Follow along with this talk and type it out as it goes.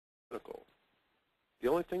The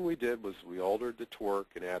only thing we did was we altered the torque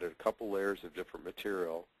and added a couple layers of different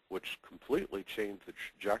material, which completely changed the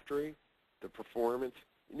trajectory, the performance,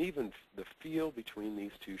 and even the feel between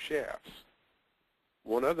these two shafts.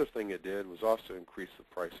 One other thing it did was also increase the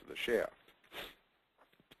price of the shaft.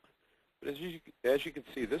 But as you can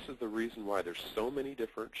see, this is the reason why there's so many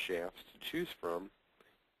different shafts to choose from,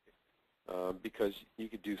 because you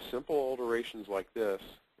could do simple alterations like this,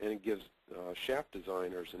 and it gives shaft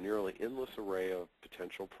designers a nearly endless array of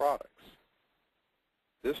potential products.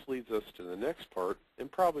 This leads us to the next part,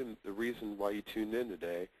 and probably the reason why you tuned in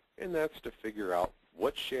today, and that's to figure out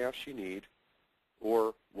what shafts you need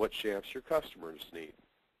or what shafts your customers need.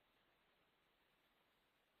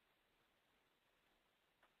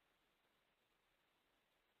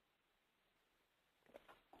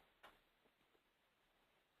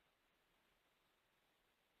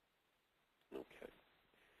 Okay.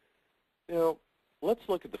 Now, let's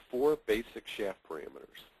look at the 4 basic shaft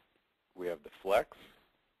parameters. We have the flex,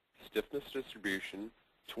 stiffness distribution,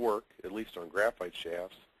 torque, at least on graphite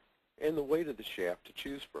shafts, and the weight of the shaft to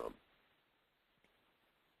choose from.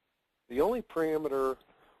 The only parameter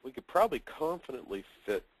we could probably confidently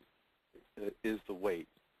fit is the weight,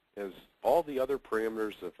 as all the other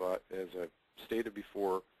parameters, as I've stated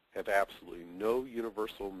before, have absolutely no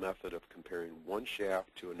universal method of comparing one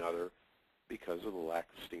shaft to another because of the lack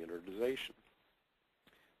of standardization.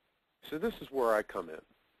 So this is where I come in.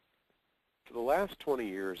 For the last 20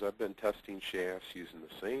 years, I've been testing shafts using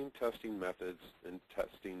the same testing methods and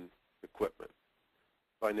testing equipment.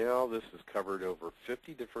 By now, this has covered over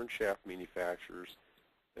 50 different shaft manufacturers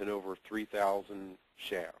and over 3,000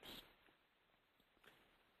 shafts.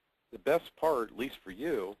 The best part, at least for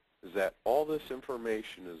you, is that all this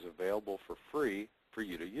information is available for free for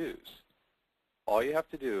you to use. All you have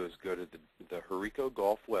to do is go to the Hireko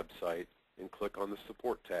Golf website and click on the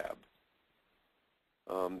Support tab.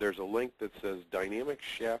 There's a link that says Dynamic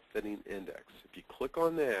Shaft Fitting Index. If you click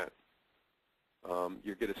on that,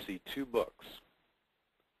 you're going to see 2 books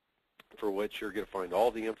for which you're going to find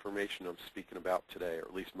all the information I'm speaking about today, or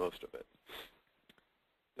at least most of it.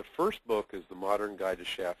 The first book is The Modern Guide to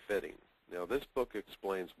Shaft Fitting. Now, this book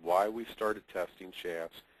explains why we started testing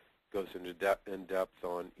shafts, goes into in-depth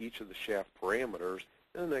on each of the shaft parameters,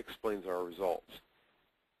 and then explains our results.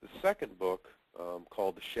 The second book,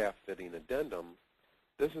 called The Shaft Fitting Addendum,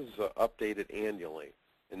 this is updated annually,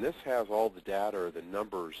 and this has all the data or the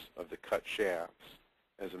numbers of the cut shafts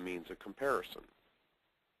as a means of comparison.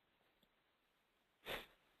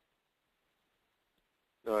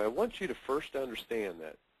 Now, I want you to first understand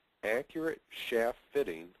that accurate shaft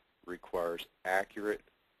fitting requires accurate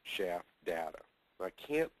shaft data. I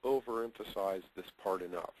can't overemphasize this part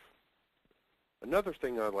enough. Another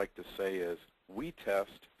thing I'd like to say is we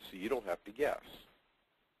test so you don't have to guess.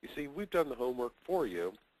 You see, we've done the homework for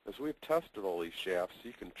you as we've tested all these shafts so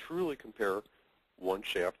you can truly compare one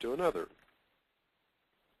shaft to another.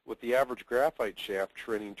 With the average graphite shaft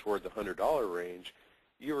trending toward the $100 range,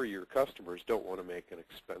 you or your customers don't want to make an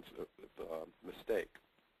expensive mistake.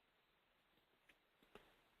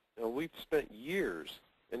 Now, we've spent years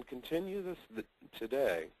and continue this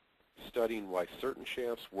today studying why certain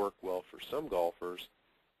shafts work well for some golfers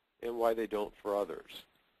and why they don't for others.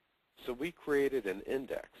 So we created an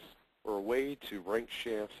index, or a way to rank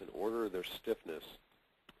shafts in order of their stiffness,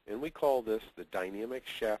 and we call this the Dynamic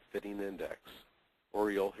Shaft Fitting Index, or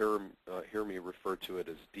you'll hear me refer to it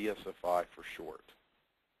as DSFI for short.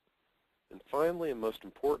 And finally, and most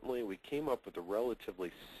importantly, we came up with a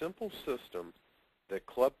relatively simple system that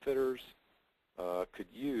club fitters could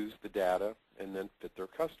use the data and then fit their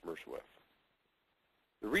customers with.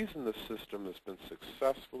 The reason this system has been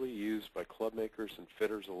successfully used by club makers and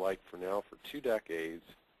fitters alike for 2 decades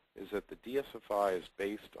is that the DSFI is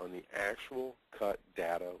based on the actual cut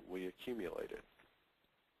data we accumulated.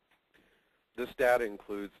 This data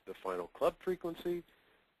includes the final club frequency,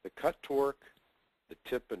 the cut torque, the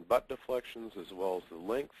tip and butt deflections, as well as the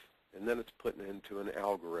length, and then it's put into an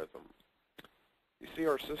algorithm. You see,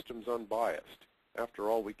 our system's unbiased. After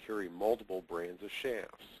all, we carry multiple brands of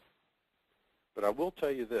shafts. But I will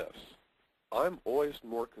tell you this, I'm always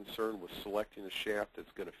more concerned with selecting a shaft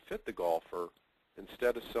that's going to fit the golfer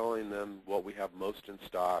instead of selling them what we have most in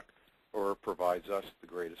stock or provides us the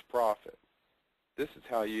greatest profit. This is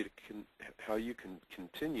how you can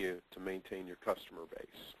continue to maintain your customer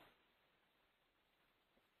base.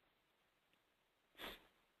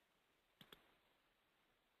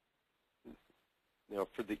 Now,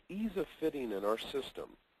 for the ease of fitting in our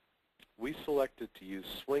system, we selected to use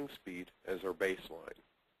swing speed as our baseline.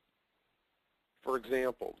 For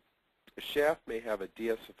example, a shaft may have a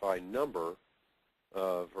DSFI number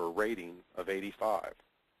or rating of 85.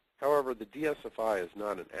 However, the DSFI is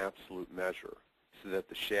not an absolute measure, so that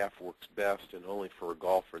the shaft works best and only for a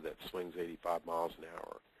golfer that swings 85 miles an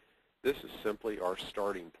hour. This is simply our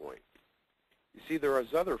starting point. You see, there are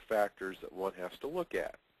other factors that one has to look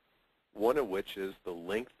at, one of which is the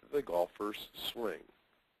length of the golfer's swing.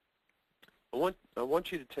 I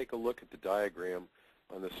want you to take a look at the diagram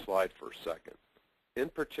on this slide for a second. In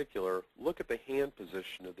particular, look at the hand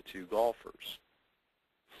position of the two golfers.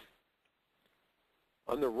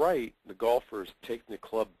 On the right, the golfer is taking the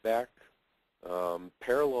club back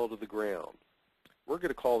parallel to the ground. We're going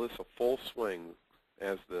to call this a full swing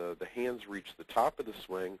as the hands reach the top of the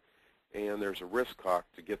swing and there's a wrist cock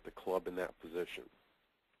to get the club in that position.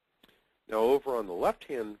 Now over on the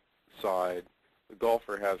left-hand side, the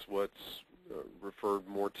golfer has what's referred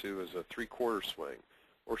more to as a three-quarter swing,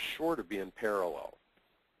 or short of being parallel.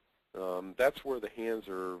 That's where the hands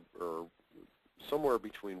are somewhere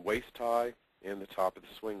between waist-high and the top of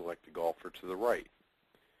the swing, like the golfer to the right.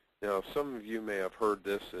 Now, some of you may have heard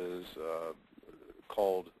this as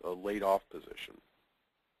called a laid-off position.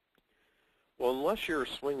 Well, unless you're a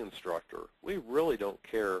swing instructor, we really don't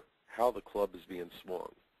care how the club is being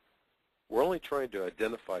swung. We're only trying to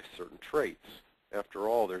identify certain traits. After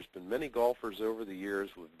all, there's been many golfers over the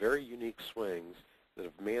years with very unique swings that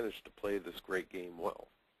have managed to play this great game well.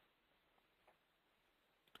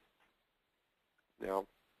 Now,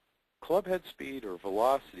 club head speed or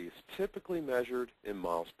velocity is typically measured in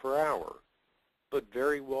miles per hour, but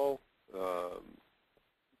very well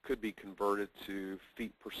could be converted to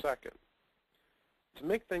feet per second. To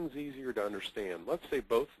make things easier to understand, let's say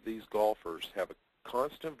both of these golfers have a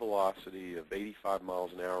constant velocity of 85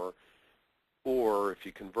 miles an hour, or if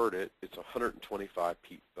you convert it, it's 125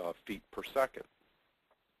 feet per second.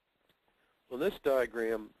 On this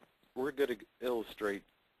diagram, we're going to illustrate,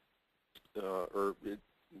 we're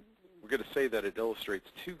going to say that it illustrates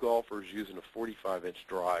two golfers using a 45-inch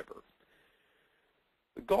driver.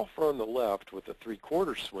 The golfer on the left with a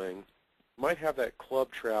three-quarter swing might have that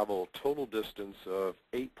club travel a total distance of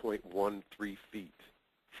 8.13 feet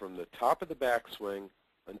from the top of the backswing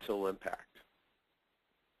until impact.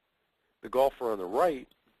 The golfer on the right,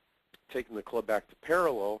 taking the club back to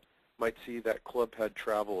parallel, might see that club head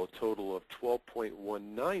travel a total of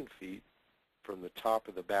 12.19 feet from the top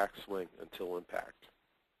of the backswing until impact.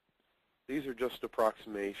 These are just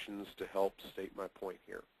approximations to help state my point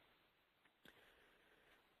here.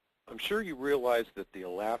 I'm sure you realize that the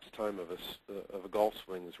elapsed time of a golf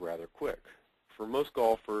swing is rather quick. For most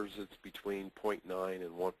golfers, it's between 0.9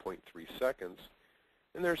 and 1.3 seconds,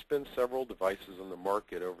 and there's been several devices on the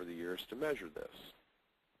market over the years to measure this.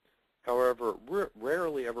 However, it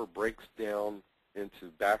rarely ever breaks down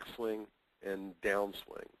into backswing and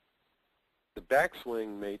downswing. The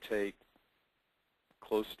backswing may take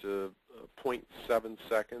close to 0.7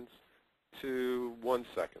 seconds to 1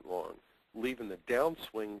 second long, leaving the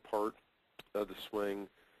downswing part of the swing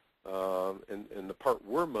and the part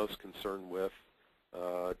we're most concerned with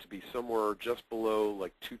to be somewhere just below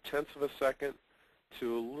like 0.2 of a second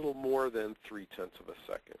to a little more than 0.3 of a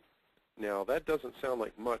second. Now, that doesn't sound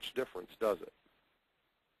like much difference, does it?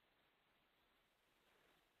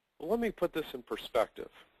 Well, let me put this in perspective.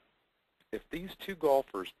 If these two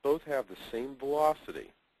golfers both have the same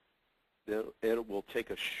velocity, then it will take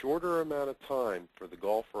a shorter amount of time for the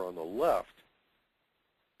golfer on the left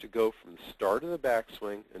to go from the start of the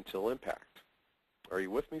backswing until impact. Are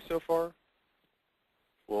you with me so far?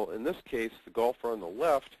 Well, in this case, the golfer on the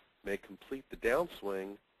left may complete the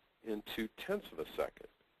downswing in 0.2 of a second,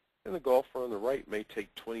 and the golfer on the right may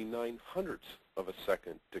take 0.29 of a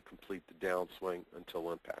second to complete the downswing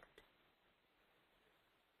until impact.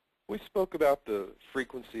 We spoke about the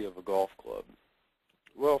frequency of a golf club.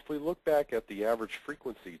 Well, if we look back at the average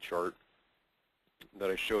frequency chart that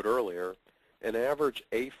I showed earlier, an average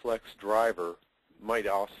A-flex driver might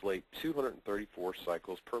oscillate 234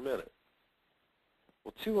 cycles per minute.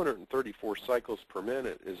 Well, 234 cycles per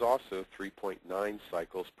minute is also 3.9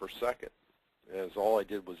 cycles per second, as all I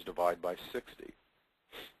did was divide by 60.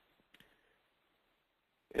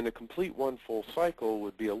 And to complete one full cycle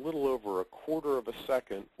would be a little over 1/4 of a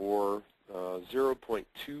second, or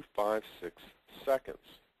 0.256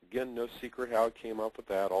 seconds. Again, no secret how I came up with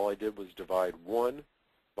that. All I did was divide 1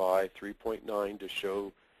 by 3.9 to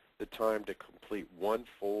show the time to complete one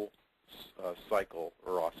full cycle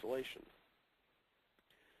or oscillation.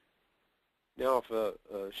 Now, if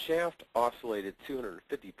a shaft oscillated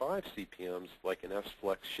 255 CPMs like an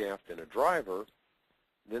S-flex shaft in a driver,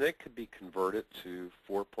 then it could be converted to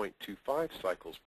 4.25 cycles